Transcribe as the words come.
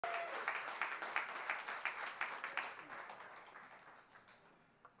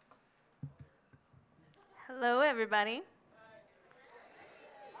Hello, everybody.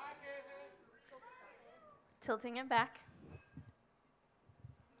 Tilting it back.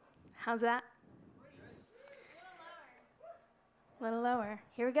 How's that? A little lower.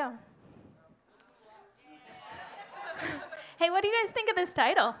 Here we go. Hey, what do you guys think of this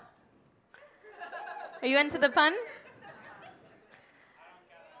title? Are you into the pun?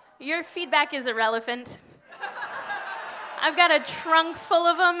 Your feedback is irrelevant. I've got a trunk full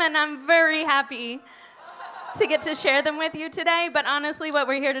of them, and I'm very happy to get to share them with you today. But honestly, what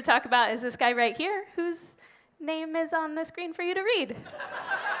we're here to talk about is this guy right here, whose name is on the screen for you to read.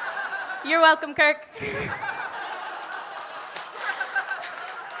 You're welcome, Kirk.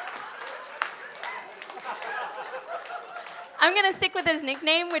 I'm going to stick with his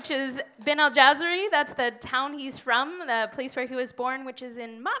nickname, which is Ibn Al-Jazari. That's the town he's from, the place where he was born, which is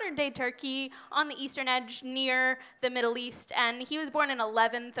in modern-day Turkey, on the eastern edge near the Middle East, and he was born in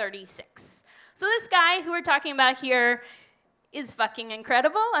 1136. So this guy who we're talking about here is fucking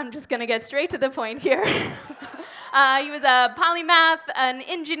incredible. I'm just going to get straight to the point here. He was a polymath, an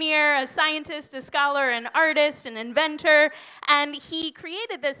engineer, a scientist, a scholar, an artist, an inventor, and he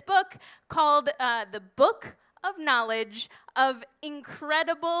created this book called The Book of Knowledge of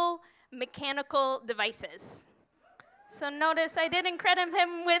Incredible Mechanical Devices. So notice I didn't credit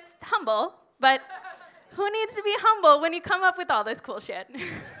him with humble, but who needs to be humble when you come up with all this cool shit?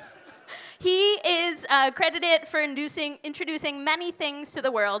 He is credited for introducing many things to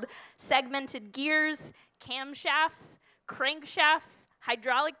the world: segmented gears, camshafts, crankshafts,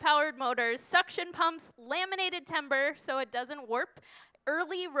 hydraulic-powered motors, suction pumps, laminated timber so it doesn't warp,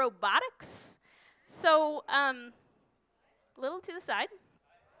 early robotics. So, little to the side.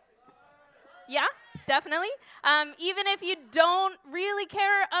 Yeah, definitely. Even if you don't really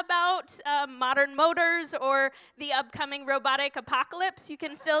care about modern motors or the upcoming robotic apocalypse, you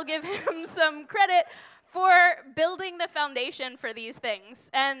can still give him some credit for building the foundation for these things.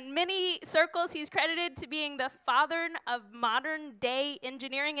 And many circles, he's credited to being the father of modern-day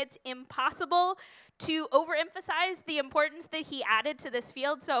engineering. It's impossible to overemphasize the importance that he added to this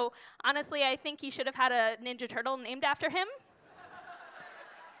field. So honestly, I think he should have had a Ninja Turtle named after him.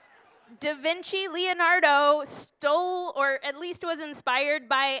 Da Vinci Leonardo stole, or at least was inspired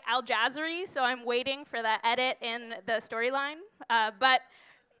by Al-Jazari, so I'm waiting for that edit in the storyline. But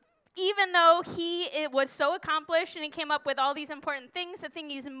even though it was so accomplished and he came up with all these important things, the thing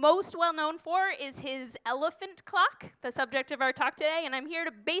he's most well known for is his elephant clock, the subject of our talk today. And I'm here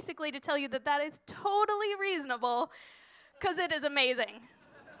to basically to tell you that that is totally reasonable, because it is amazing.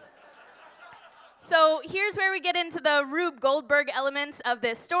 So here's where we get into the Rube Goldberg elements of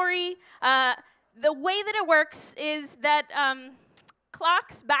this story. The way that it works is that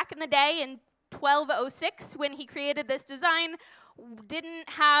clocks back in the day in 1206, when he created this design, didn't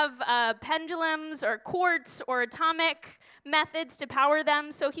have pendulums or quartz or atomic methods to power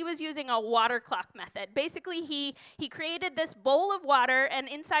them, so he was using a water clock method. Basically, he created this bowl of water, and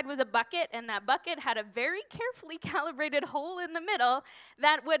inside was a bucket, and that bucket had a very carefully calibrated hole in the middle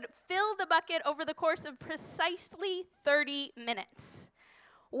that would fill the bucket over the course of precisely 30 minutes.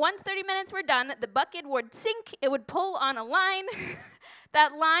 Once 30 minutes were done, the bucket would sink, it would pull on a line.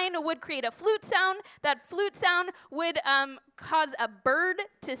 That line would create a flute sound. That flute sound would cause a bird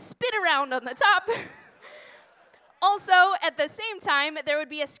to spin around on the top. Also, at the same time, there would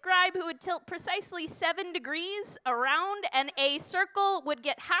be a scribe who would tilt precisely 7 degrees around, and a circle would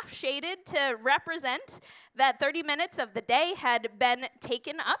get half shaded to represent that 30 minutes of the day had been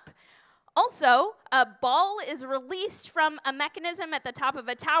taken up. Also, a ball is released from a mechanism at the top of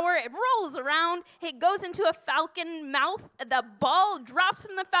a tower. It rolls around. It goes into a falcon mouth. The ball drops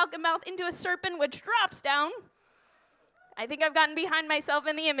from the falcon mouth into a serpent, which drops down. I think I've gotten behind myself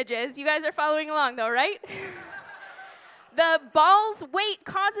in the images. You guys are following along, though, right? The ball's weight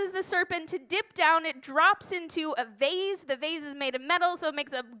causes the serpent to dip down. It drops into a vase. The vase is made of metal, so it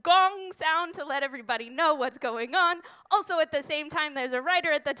makes a gong sound to let everybody know what's going on. Also, at the same time, there's a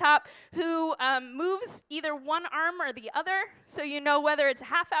writer at the top who moves either one arm or the other, so you know whether it's a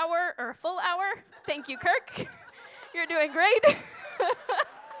half hour or a full hour. Thank you, Kirk. You're doing great.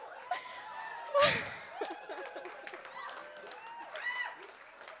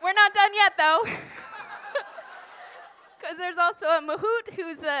 We're not done yet, though. Because there's also a mahout,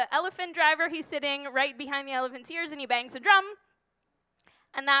 who's the elephant driver. He's sitting right behind the elephant's ears, and he bangs a drum.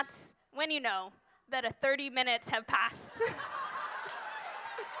 And that's when you know that 30 minutes have passed.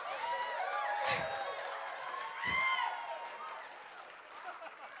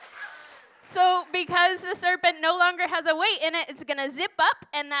 So because the serpent no longer has a weight in it, it's going to zip up,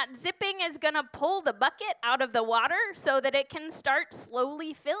 and that zipping is going to pull the bucket out of the water so that it can start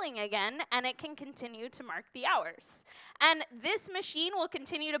slowly filling again, and it can continue to mark the hours. And this machine will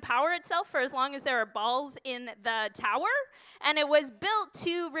continue to power itself for as long as there are balls in the tower, and it was built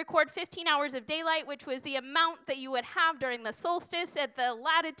to record 15 hours of daylight, which was the amount that you would have during the solstice at the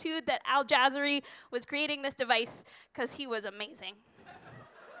latitude that Al-Jazari was creating this device, because he was amazing.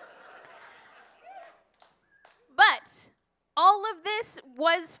 But all of this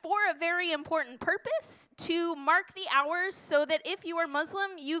was for a very important purpose, to mark the hours so that if you were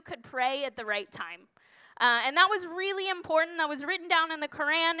Muslim, you could pray at the right time. And that was really important. That was written down in the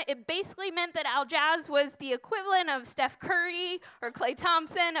Quran. It basically meant that Al-Jaz was the equivalent of Steph Curry or Klay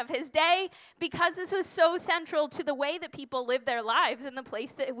Thompson of his day, because this was so central to the way that people lived their lives in the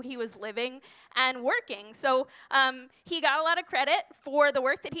place that he was living and working. So he got a lot of credit for the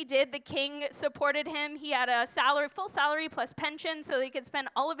work that he did. The king supported him. He had a salary, full salary plus pension, so that he could spend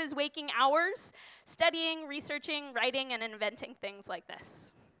all of his waking hours studying, researching, writing, and inventing things like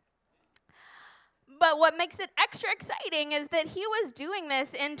this. But what makes it extra exciting is that he was doing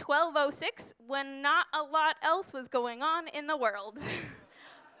this in 1206 when not a lot else was going on in the world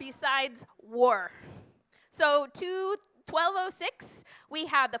besides war. So to 1206, we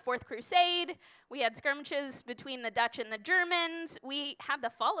had the Fourth Crusade, we had skirmishes between the Dutch and the Germans, we had the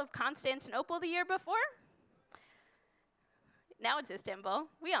fall of Constantinople the year before. Now it's Istanbul,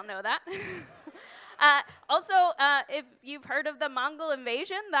 we all know that. Also, if you've heard of the Mongol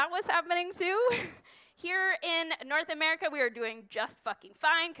invasion, that was happening too. Here in North America, we were doing just fucking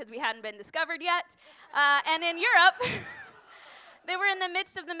fine because we hadn't been discovered yet. And in Europe, they were in the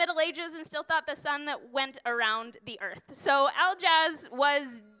midst of the Middle Ages and still thought the sun that went around the earth. So Al-Jaz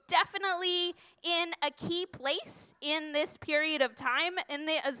was definitely in a key place in this period of time in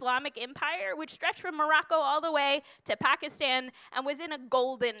the Islamic Empire, which stretched from Morocco all the way to Pakistan and was in a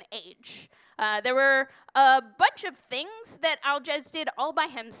golden age. There were a bunch of things that Al-Jaz did all by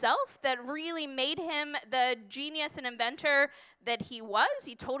himself that really made him the genius and inventor that he was.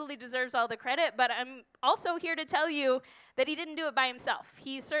 He totally deserves all the credit, but I'm also here to tell you that he didn't do it by himself.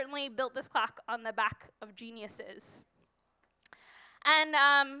 He certainly built this clock on the back of geniuses. And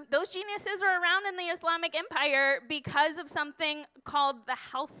those geniuses were around in the Islamic Empire because of something called the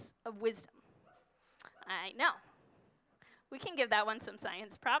House of Wisdom. I know. We can give that one some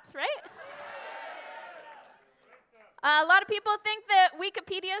science props, right? A lot of people think that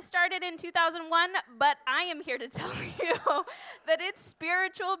Wikipedia started in 2001, but I am here to tell you that its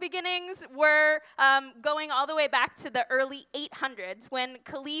spiritual beginnings were going all the way back to the early 800s when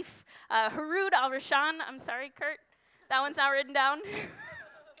Caliph Harun al-Rashid, I'm sorry, Kurt, that one's not written down.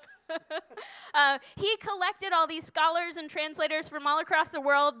 He collected all these scholars and translators from all across the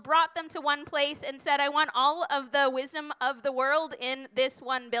world, brought them to one place, and said, I want all of the wisdom of the world in this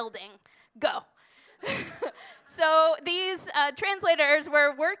one building. Go. So these translators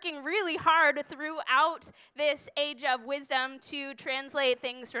were working really hard throughout this age of wisdom to translate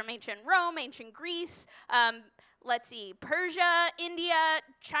things from ancient Rome, ancient Greece, Persia, India,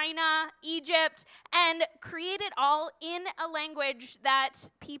 China, Egypt, and create it all in a language that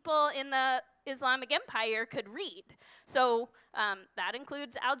people in the Islamic Empire could read. So that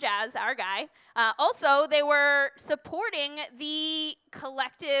includes Al-Jaz, our guy. Also, they were supporting the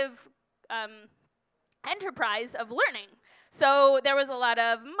collective enterprise of learning. So there was a lot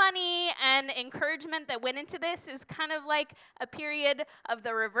of money and encouragement that went into this. It was kind of like a period of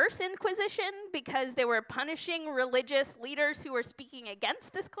the reverse Inquisition because they were punishing religious leaders who were speaking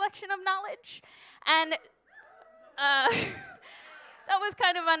against this collection of knowledge. And that was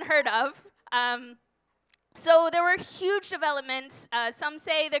kind of unheard of. So there were huge developments. Some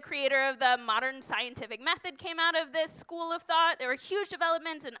say the creator of the modern scientific method came out of this school of thought. There were huge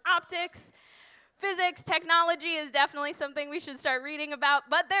developments in optics. Physics, technology is definitely something we should start reading about,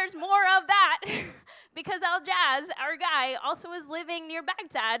 but there's more of that because Al-Jaz, our guy, also was living near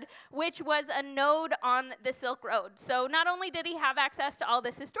Baghdad, which was a node on the Silk Road. So not only did he have access to all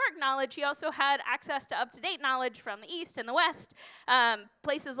this historic knowledge, he also had access to up-to-date knowledge from the East and the West,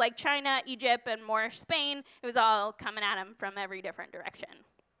 places like China, Egypt, and Moorish Spain. It was all coming at him from every different direction.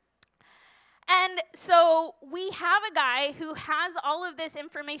 And so we have a guy who has all of this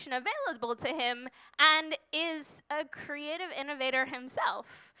information available to him and is a creative innovator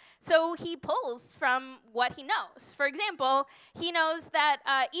himself. So he pulls from what he knows. For example, he knows that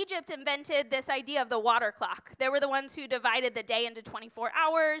Egypt invented this idea of the water clock. They were the ones who divided the day into 24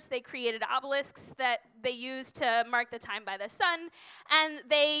 hours. They created obelisks that they used to mark the time by the sun. And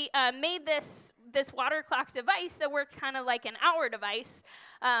they made this water clock device that worked kind of like an hour device,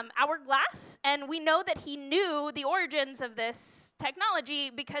 hourglass. And we know that he knew the origins of this technology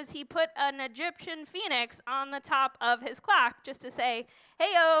because he put an Egyptian phoenix on the top of his clock just to say,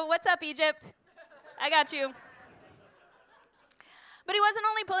 hey-o, what's up, Egypt? I got you. But he wasn't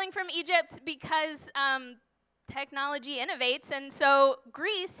only pulling from Egypt because technology innovates, and so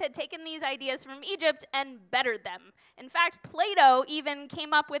Greece had taken these ideas from Egypt and bettered them. In fact, Plato even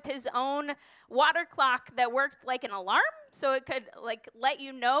came up with his own water clock that worked like an alarm, so it could like let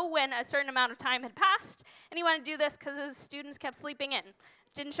you know when a certain amount of time had passed, and he wanted to do this because his students kept sleeping in,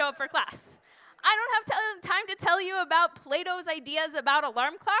 didn't show up for class. I don't have time to tell you about Plato's ideas about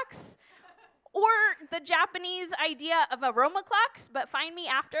alarm clocks or the Japanese idea of aroma clocks, but find me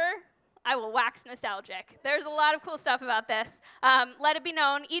after. I will wax nostalgic. There's a lot of cool stuff about this. Let it be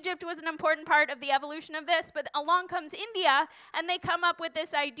known, Egypt was an important part of the evolution of this, but along comes India, and they come up with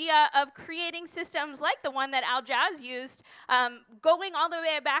this idea of creating systems like the one that Al-Jaz used, going all the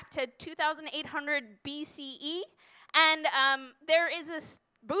way back to 2800 BCE. And there is this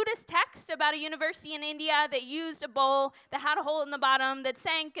Buddhist text about a university in India that used a bowl that had a hole in the bottom that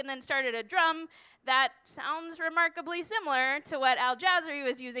sank and then started a drum that sounds remarkably similar to what Al-Jazari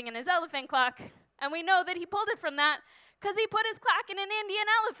was using in his elephant clock. And we know that he pulled it from that because he put his clock in an Indian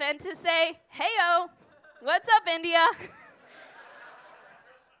elephant to say, hey-o, what's up, India?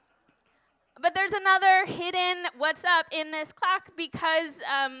 But there's another hidden what's up in this clock because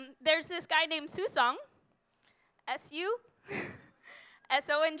there's this guy named Susong, S-U,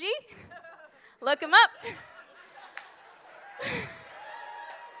 S-O-N-G. Look him up.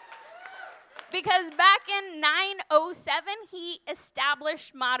 Because back in 907, he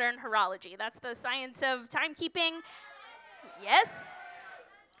established modern horology. That's the science of timekeeping. Yes.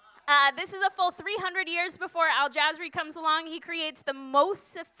 This is a full 300 years before Al-Jazari comes along. He creates the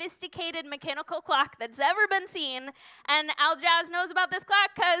most sophisticated mechanical clock that's ever been seen. And Al-Jaz knows about this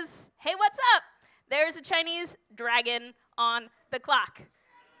clock because, hey, what's up? There's a Chinese dragon on the clock.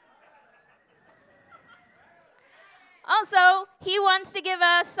 Also, he wants to give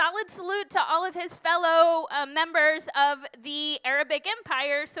a solid salute to all of his fellow members of the Arabic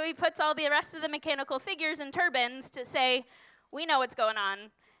Empire, so he puts all the rest of the mechanical figures in turbans to say, we know what's going on.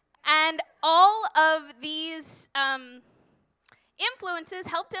 And all of these influences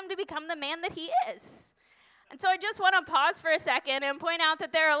helped him to become the man that he is. And so I just want to pause for a second and point out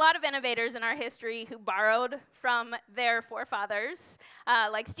that there are a lot of innovators in our history who borrowed from their forefathers,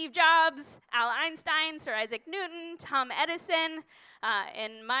 like Steve Jobs, Al Einstein, Sir Isaac Newton, Tom Edison.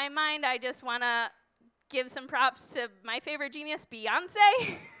 In my mind, I just want to give some props to my favorite genius,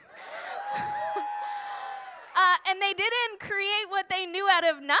 Beyonce. And they didn't create what they knew out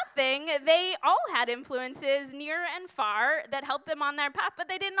of nothing. They all had influences near and far that helped them on their path, but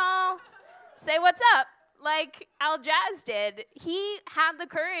they didn't all say what's up like Al-Jaz did. He had the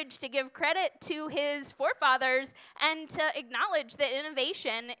courage to give credit to his forefathers and to acknowledge that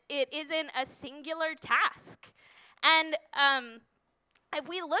innovation, it isn't a singular task. And if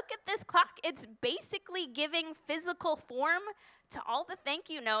we look at this clock, it's basically giving physical form to all the thank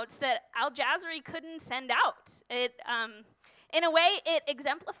you notes that Al-Jazari couldn't send out. In a way, it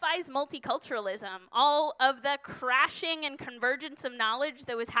exemplifies multiculturalism. All of the crashing and convergence of knowledge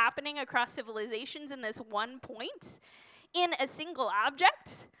that was happening across civilizations in this one point, in a single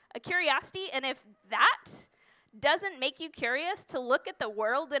object, a curiosity. And if that doesn't make you curious to look at the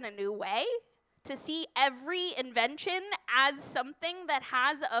world in a new way, to see every invention as something that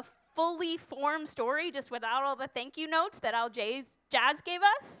has a fully formed story just without all the thank you notes that Al-Jaz gave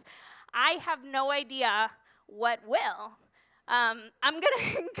us, I have no idea what will. I'm going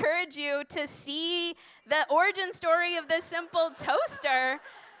to encourage you to see the origin story of this simple toaster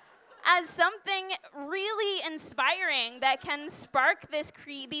as something really inspiring that can spark these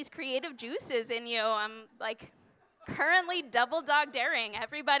creative juices in you. I'm like currently double dog daring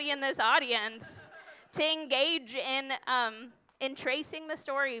everybody in this audience to engage in tracing the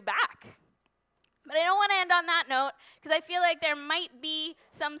story back. But I don't want to end on that note because I feel like there might be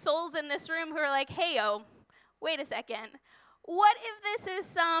some souls in this room who are like, hey-o, wait a second. What if this is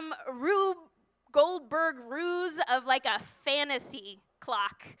some Rube Goldberg ruse of like a fantasy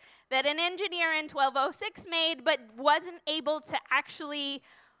clock that an engineer in 1206 made but wasn't able to actually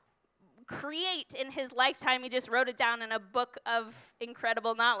create in his lifetime? He just wrote it down in a book of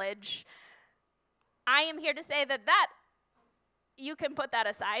incredible knowledge. I am here to say that you can put that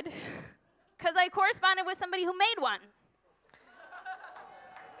aside, because I corresponded with somebody who made one.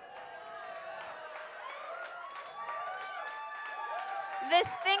 This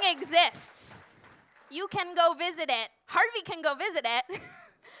thing exists. You can go visit it. Harvey can go visit it.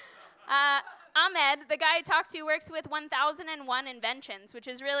 Ahmed, the guy I talked to, works with 1001 Inventions, which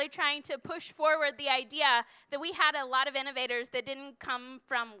is really trying to push forward the idea that we had a lot of innovators that didn't come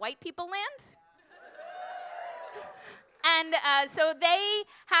from white people land. And so they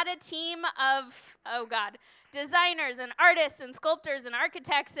had a team of, designers and artists and sculptors and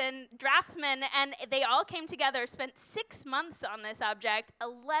architects and draftsmen, and they all came together, spent 6 months on this object,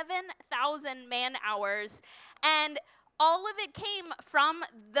 11,000 man-hours, and all of it came from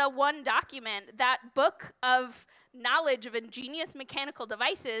the one document, that book of knowledge of ingenious mechanical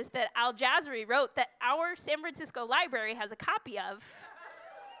devices that Al-Jazari wrote that our San Francisco library has a copy of,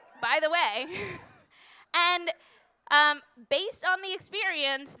 by the way. And based on the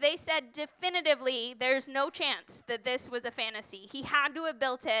experience, they said definitively there's no chance that this was a fantasy. He had to have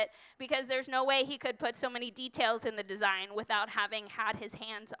built it because there's no way he could put so many details in the design without having had his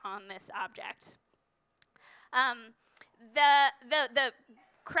hands on this object. The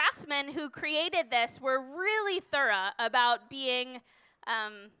craftsmen who created this were really thorough about being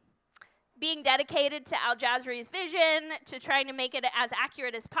dedicated to Al-Jazari's vision, to trying to make it as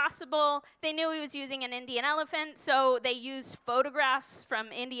accurate as possible. They knew he was using an Indian elephant, so they used photographs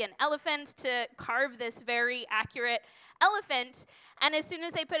from Indian elephants to carve this very accurate elephant. And as soon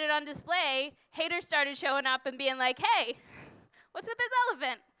as they put it on display, haters started showing up and being like, hey, what's with this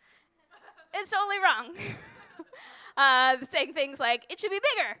elephant? It's totally wrong. Saying things like, it should be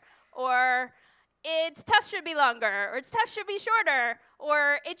bigger, or its tusk should be longer, or its tusk should be shorter,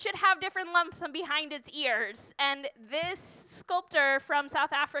 or it should have different lumps on behind its ears. And this sculptor from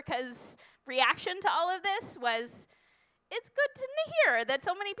South Africa's reaction to all of this was, it's good to hear that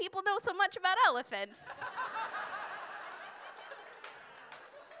so many people know so much about elephants.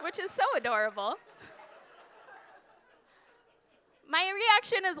 Which is so adorable. My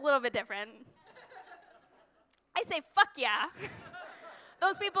reaction is a little bit different. I say, fuck yeah.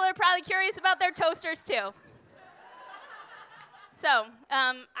 Those people are probably curious about their toasters too. So,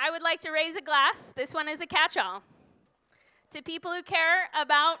 I would like to raise a glass. This one is a catch-all. To people who care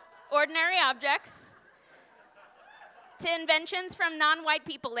about ordinary objects, to inventions from non-white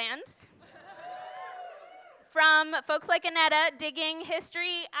people land, from folks like Annetta digging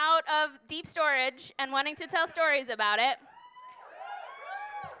history out of deep storage and wanting to tell stories about it,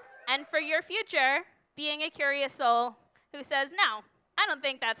 and for your future, being a curious soul who says, no, I don't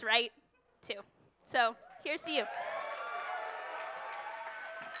think that's right, too. So, here's to you.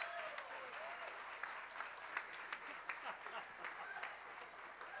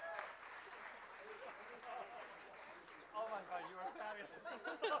 Oh my God, you are fabulous.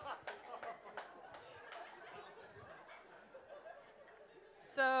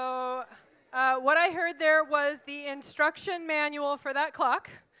 So, what I heard there was the instruction manual for that clock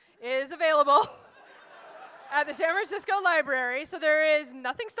is available at the San Francisco Library, so there is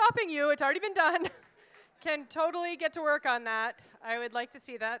nothing stopping you. It's already been done. Can totally get to work on that. I would like to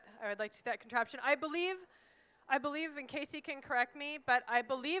see that. I would like to see that contraption. I believe, and Casey can correct me, but I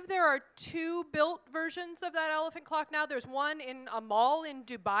believe there are 2 built versions of that elephant clock now. There's one in a mall in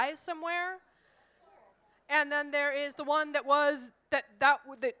Dubai somewhere, and then there is the one that was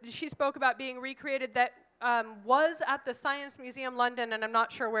that she spoke about being recreated that was at the Science Museum London, and I'm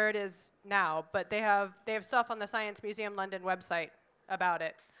not sure where it is now, but they have stuff on the Science Museum London website about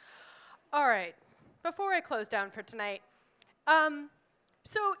it. All right, before I close down for tonight,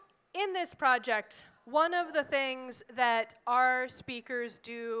 so in this project, one of the things that our speakers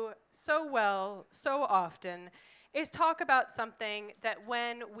do so well, so often, is talk about something that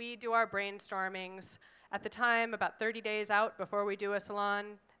when we do our brainstormings at the time, about 30 days out before we do a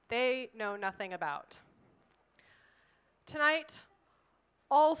salon, they know nothing about. Tonight,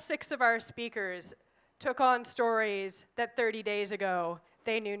 all 6 of our speakers took on stories that 30 days ago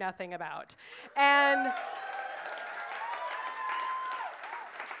they knew nothing about. And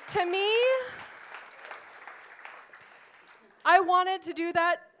to me, I wanted to do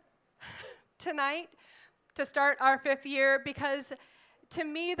that tonight to start our 5th year because to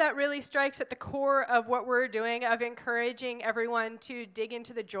me, that really strikes at the core of what we're doing, of encouraging everyone to dig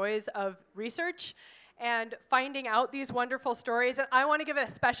into the joys of research and finding out these wonderful stories. And I want to give a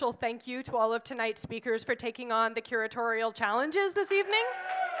special thank you to all of tonight's speakers for taking on the curatorial challenges this evening.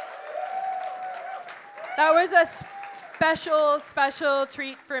 That was a special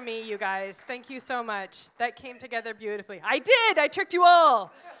treat for me, you guys. Thank you so much. That came together beautifully. I did! I tricked you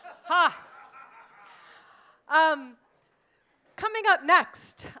all! Ha! coming up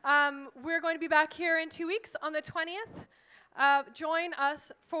next? We're going to be back here in 2 weeks on the 20th. Join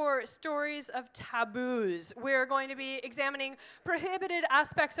us for Stories of Taboos. We're going to be examining prohibited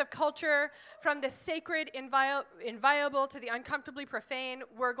aspects of culture, from the sacred, inviolable, to the uncomfortably profane.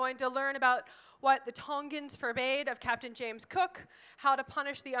 We're going to learn about what the Tongans forbade of Captain James Cook, how to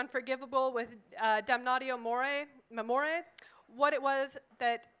punish the unforgivable with damnatio memoriae,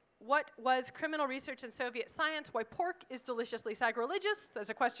 what was criminal research in Soviet science, why pork is deliciously sacrilegious. There's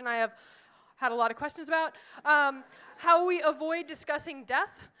a question I have had a lot of questions about. How we avoid discussing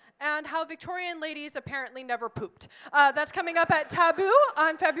death, and how Victorian ladies apparently never pooped. That's coming up at Taboo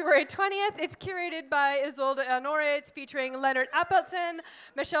on February 20th. It's curated by Isolde Honore. It's featuring Leonard Appleton,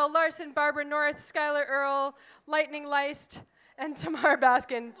 Michelle Larson, Barbara North, Skylar Earle, Lightning Leist, and Tamar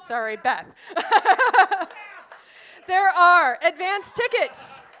Baskin. Sorry, Beth. There are advance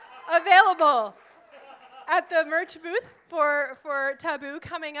tickets available at the merch booth for Taboo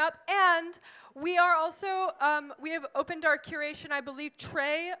coming up, and we are also, we have opened our curation. I believe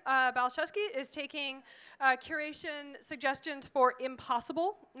Trey Balchowski is taking curation suggestions for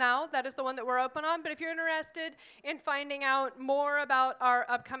Impossible now. That is the one that we're open on. But if you're interested in finding out more about our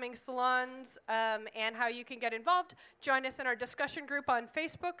upcoming salons and how you can get involved, join us in our discussion group on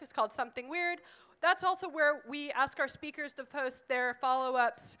Facebook. It's called Something Weird. That's also where we ask our speakers to post their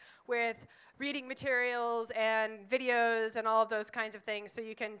follow-ups with reading materials and videos and all of those kinds of things, so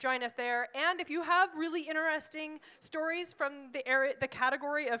you can join us there. And if you have really interesting stories from the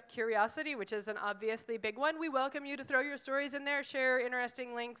category of curiosity, which is an obviously big one, we welcome you to throw your stories in there, share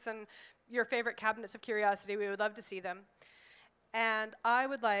interesting links and your favorite cabinets of curiosity. We would love to see them. And I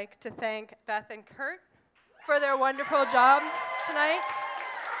would like to thank Beth and Kurt for their wonderful job tonight.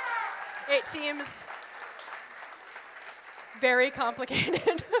 It seems very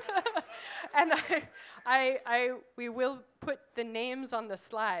complicated. And we will put the names on the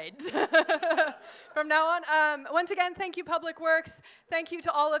slides from now on. Once again, thank you, Public Works. Thank you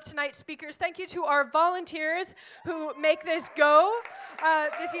to all of tonight's speakers. Thank you to our volunteers who make this go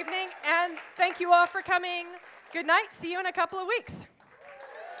this evening. And thank you all for coming. Good night. See you in a couple of weeks.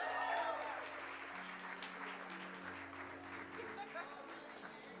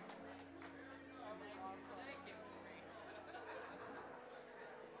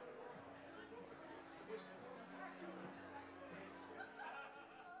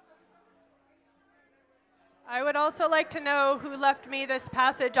 I would also like to know who left me this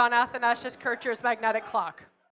passage on Athanasius Kircher's magnetic clock.